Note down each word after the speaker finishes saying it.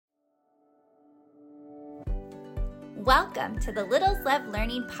Welcome to the Littles Love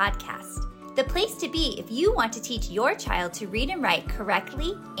Learning Podcast, the place to be if you want to teach your child to read and write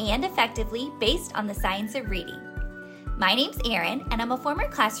correctly and effectively based on the science of reading. My name's Erin, and I'm a former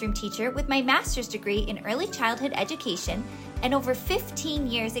classroom teacher with my master's degree in early childhood education and over 15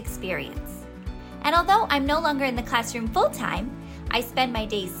 years experience. And although I'm no longer in the classroom full-time, I spend my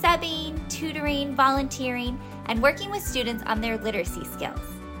days subbing, tutoring, volunteering, and working with students on their literacy skills.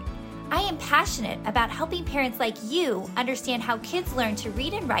 I am passionate about helping parents like you understand how kids learn to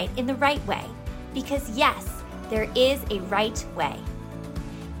read and write in the right way, because yes, there is a right way.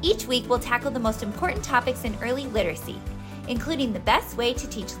 Each week we'll tackle the most important topics in early literacy, including the best way to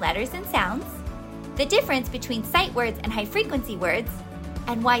teach letters and sounds, the difference between sight words and high-frequency words,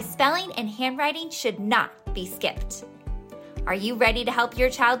 and why spelling and handwriting should not be skipped. Are you ready to help your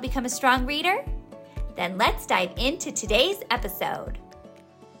child become a strong reader? Then let's dive into today's episode.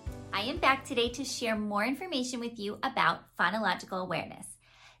 I am back today to share more information with you about phonological awareness.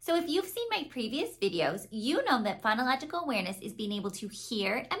 So if you've seen my previous videos, you know that phonological awareness is being able to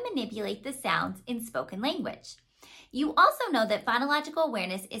hear and manipulate the sounds in spoken language. You also know that phonological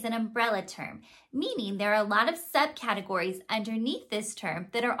awareness is an umbrella term, meaning there are a lot of subcategories underneath this term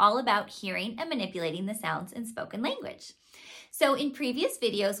that are all about hearing and manipulating the sounds in spoken language. So in previous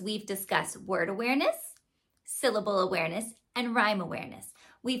videos, we've discussed word awareness, syllable awareness, and rhyme awareness.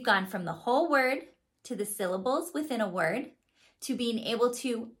 We've gone from the whole word to the syllables within a word to being able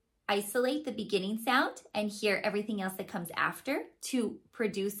to isolate the beginning sound and hear everything else that comes after to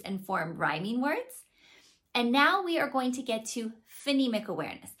produce and form rhyming words. And now we are going to get to phonemic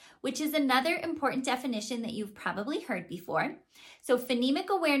awareness, which is another important definition that you've probably heard before. So phonemic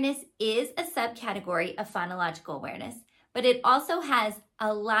awareness is a subcategory of phonological awareness, but it also has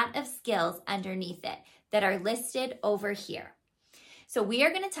a lot of skills underneath it that are listed over here. So we are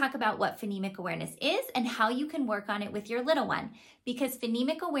going to talk about what phonemic awareness is and how you can work on it with your little one, because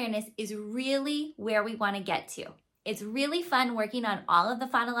phonemic awareness is really where we want to get to. It's really fun working on all of the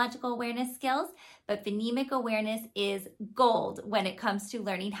phonological awareness skills, but phonemic awareness is gold when it comes to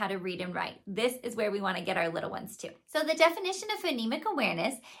learning how to read and write. This is where we want to get our little ones to. So the definition of phonemic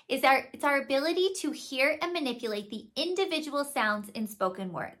awareness is our ability to hear and manipulate the individual sounds in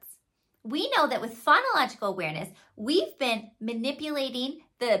spoken words. We know that with phonological awareness, we've been manipulating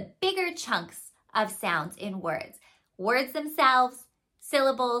the bigger chunks of sounds in words. Words themselves,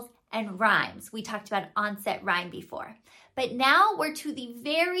 syllables, and rhymes. We talked about onset rhyme before. But now we're to the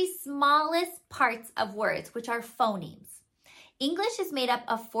very smallest parts of words, which are phonemes. English is made up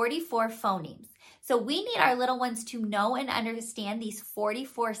of 44 phonemes. So we need our little ones to know and understand these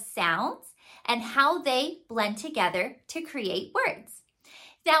 44 sounds and how they blend together to create words.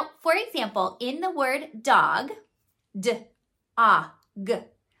 Now, for example, in the word dog, d, ah, g,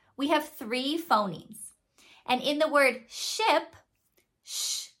 we have 3 phonemes. And in the word ship,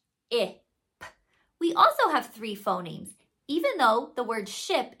 sh, I, p, we also have 3 phonemes, even though the word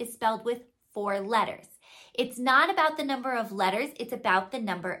ship is spelled with 4 letters. It's not about the number of letters, it's about the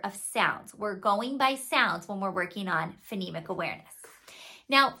number of sounds. We're going by sounds when we're working on phonemic awareness.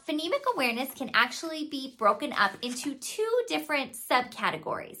 Now, phonemic awareness can actually be broken up into 2 different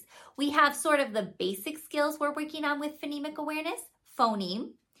subcategories. We have sort of the basic skills we're working on with phonemic awareness, phoneme,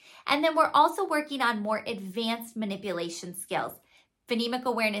 and then we're also working on more advanced manipulation skills, phonemic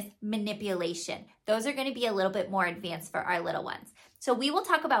awareness manipulation. Those are going to be a little bit more advanced for our little ones. So we will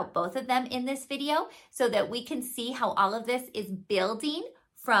talk about both of them in this video so that we can see how all of this is building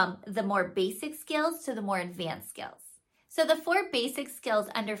from the more basic skills to the more advanced skills. So the 4 basic skills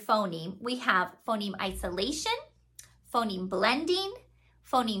under phoneme, we have phoneme isolation, phoneme blending,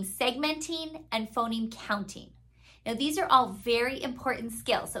 phoneme segmenting, and phoneme counting. Now these are all very important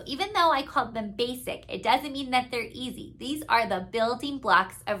skills. So even though I called them basic, it doesn't mean that they're easy. These are the building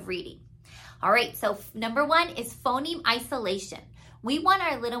blocks of reading. All right, so number 1 is phoneme isolation. We want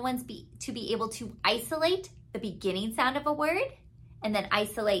our little ones to be able to isolate the beginning sound of a word, and then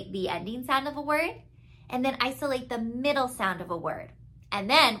isolate the ending sound of a word, and then isolate the middle sound of a word. And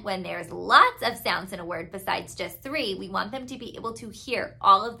then when there's lots of sounds in a word besides just 3, we want them to be able to hear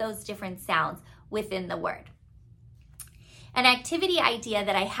all of those different sounds within the word. An activity idea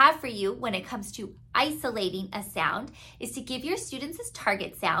that I have for you when it comes to isolating a sound is to give your students a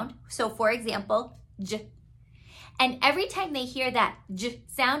target sound. So for example, j. And every time they hear that j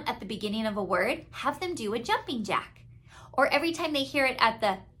sound at the beginning of a word, have them do a jumping jack. Or every time they hear it at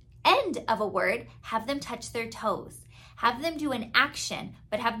the end of a word, have them touch their toes. Have them do an action,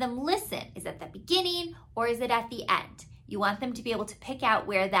 but have them listen. Is it at the beginning or is it at the end? You want them to be able to pick out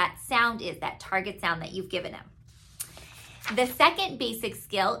where that sound is, that target sound that you've given them. The second basic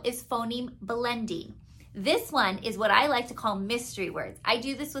skill is phoneme blending. This one is what I like to call mystery words. I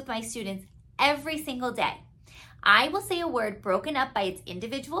do this with my students every single day. I will say a word broken up by its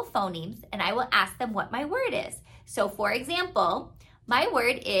individual phonemes, and I will ask them what my word is. So for example, my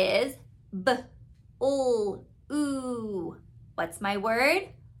word is b, ul, oo. What's my word?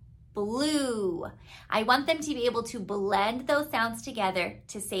 Blue. I want them to be able to blend those sounds together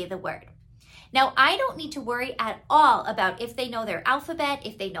to say the word. Now, I don't need to worry at all about if they know their alphabet,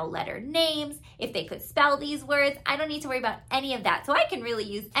 if they know letter names, if they could spell these words. I don't need to worry about any of that. So I can really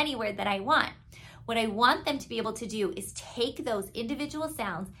use any word that I want. What I want them to be able to do is take those individual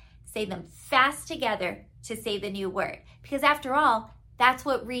sounds, say them fast together to say the new word. Because after all, that's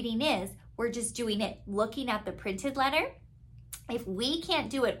what reading is. We're just doing it looking at the printed letter. If we can't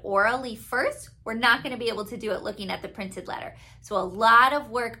do it orally first, we're not going to be able to do it looking at the printed letter. So a lot of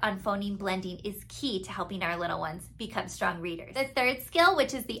work on phoneme blending is key to helping our little ones become strong readers. The third skill,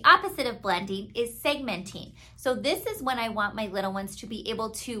 which is the opposite of blending, is segmenting. So this is when I want my little ones to be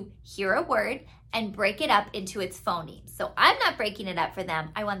able to hear a word and break it up into its phonemes. So I'm not breaking it up for them.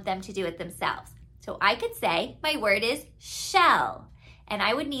 I want them to do it themselves. So I could say my word is shell, and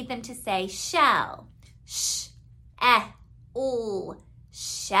I would need them to say shell, sh, eh, ul,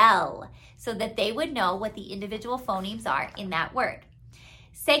 shell, so that they would know what the individual phonemes are in that word.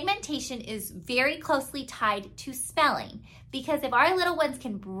 Segmentation is very closely tied to spelling, because if our little ones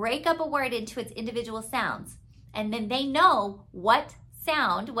can break up a word into its individual sounds, and then they know what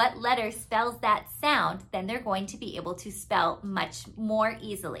sound, what letter spells that sound, then they're going to be able to spell much more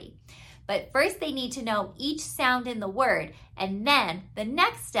easily. But first they need to know each sound in the word, and then the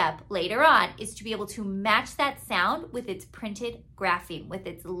next step later on is to be able to match that sound with its printed grapheme, with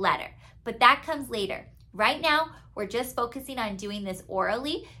its letter. But that comes later. Right now, we're just focusing on doing this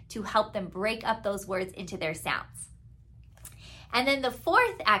orally to help them break up those words into their sounds. And then the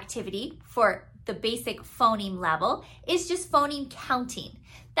fourth activity for the basic phoneme level is just phoneme counting.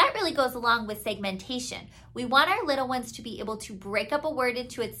 That really goes along with segmentation. We want our little ones to be able to break up a word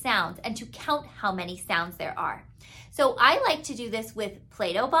into its sounds and to count how many sounds there are. So I like to do this with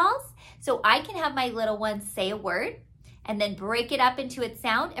Play-Doh balls. So I can have my little ones say a word and then break it up into its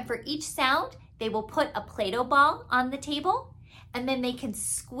sound. And for each sound, they will put a Play-Doh ball on the table, and then they can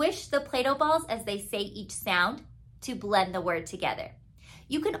squish the Play-Doh balls as they say each sound to blend the word together.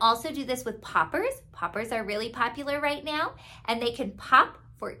 You can also do this with poppers. Poppers are really popular right now, and they can pop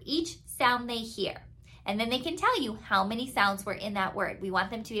for each sound they hear. And then they can tell you how many sounds were in that word. We want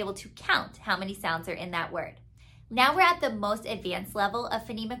them to be able to count how many sounds are in that word. Now we're at the most advanced level of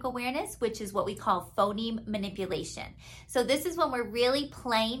phonemic awareness, which is what we call phoneme manipulation. So this is when we're really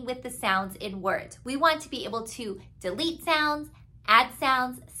playing with the sounds in words. We want to be able to delete sounds, add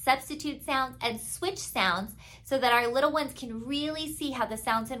sounds, substitute sounds, and switch sounds so that our little ones can really see how the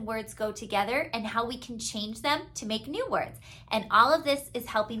sounds and words go together and how we can change them to make new words. And all of this is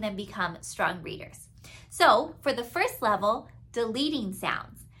helping them become strong readers. So for the first level, deleting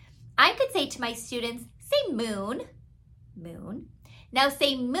sounds. I could say to my students, say moon, moon. Now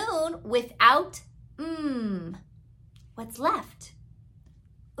say moon without What's left?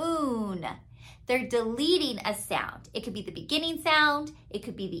 Oon. They're deleting a sound. It could be the beginning sound, it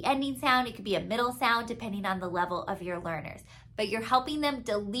could be the ending sound, it could be a middle sound, depending on the level of your learners. But you're helping them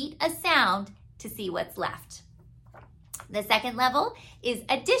delete a sound to see what's left. The second level is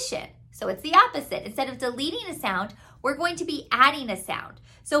addition. So it's the opposite. Instead of deleting a sound, we're going to be adding a sound.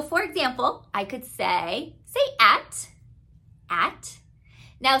 So for example, I could say at.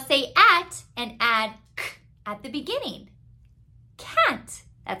 Now say at and add k at the beginning. Cat.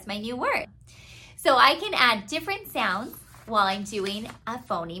 That's my new word. So I can add different sounds while I'm doing a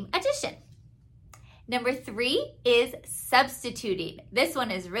phoneme addition. Number 3 is substituting. This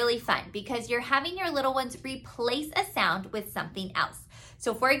one is really fun because you're having your little ones replace a sound with something else.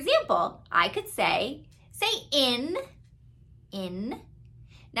 So for example, I could say in.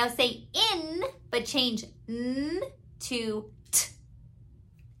 Now say in, but change n to t.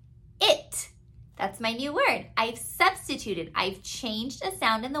 It. That's my new word. I've substituted. I've changed a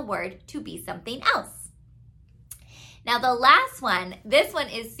sound in the word to be something else. Now the last one, this one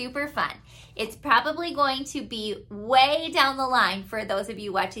is super fun. It's probably going to be way down the line for those of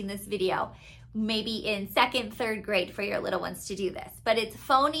you watching this video, maybe in 2nd, 3rd grade for your little ones to do this, but it's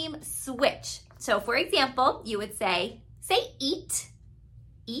phoneme switch. So for example, you would say eat.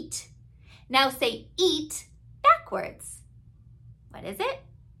 Now say eat backwards. What is it?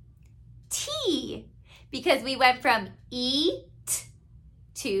 T, because we went from eat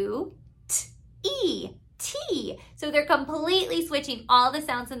to t-e, tea. So they're completely switching all the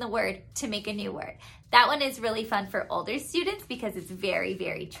sounds in the word to make a new word. That one is really fun for older students because it's very,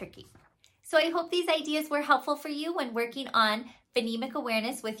 very tricky. So I hope these ideas were helpful for you when working on phonemic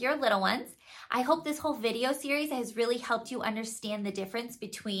awareness with your little ones. I hope this whole video series has really helped you understand the difference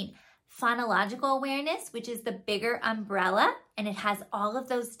between phonological awareness, which is the bigger umbrella, and it has all of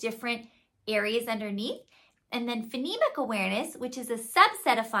those different areas underneath, and then phonemic awareness, which is a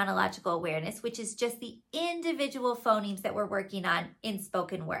subset of phonological awareness, which is just the individual phonemes that we're working on in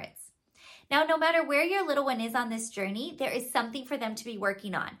spoken words. Now, no matter where your little one is on this journey, there is something for them to be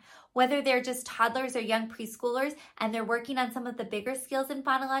working on. Whether they're just toddlers or young preschoolers and they're working on some of the bigger skills in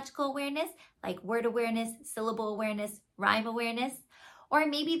phonological awareness, like word awareness, syllable awareness, rhyme awareness, or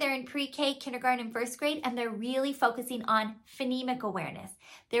maybe they're in pre-K, kindergarten, and first grade, and they're really focusing on phonemic awareness.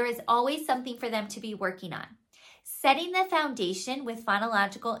 There is always something for them to be working on. Setting the foundation with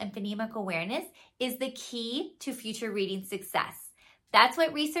phonological and phonemic awareness is the key to future reading success. That's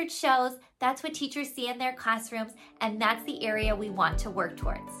what research shows, that's what teachers see in their classrooms, and that's the area we want to work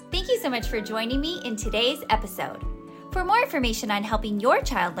towards. Thank you so much for joining me in today's episode. For more information on helping your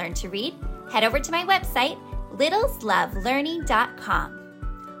child learn to read, head over to my website,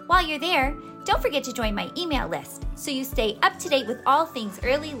 littleslovelearning.com. While you're there, don't forget to join my email list so you stay up to date with all things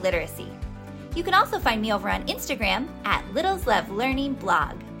early literacy. You can also find me over on Instagram at Littles Love Learning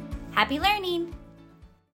Blog. Happy learning!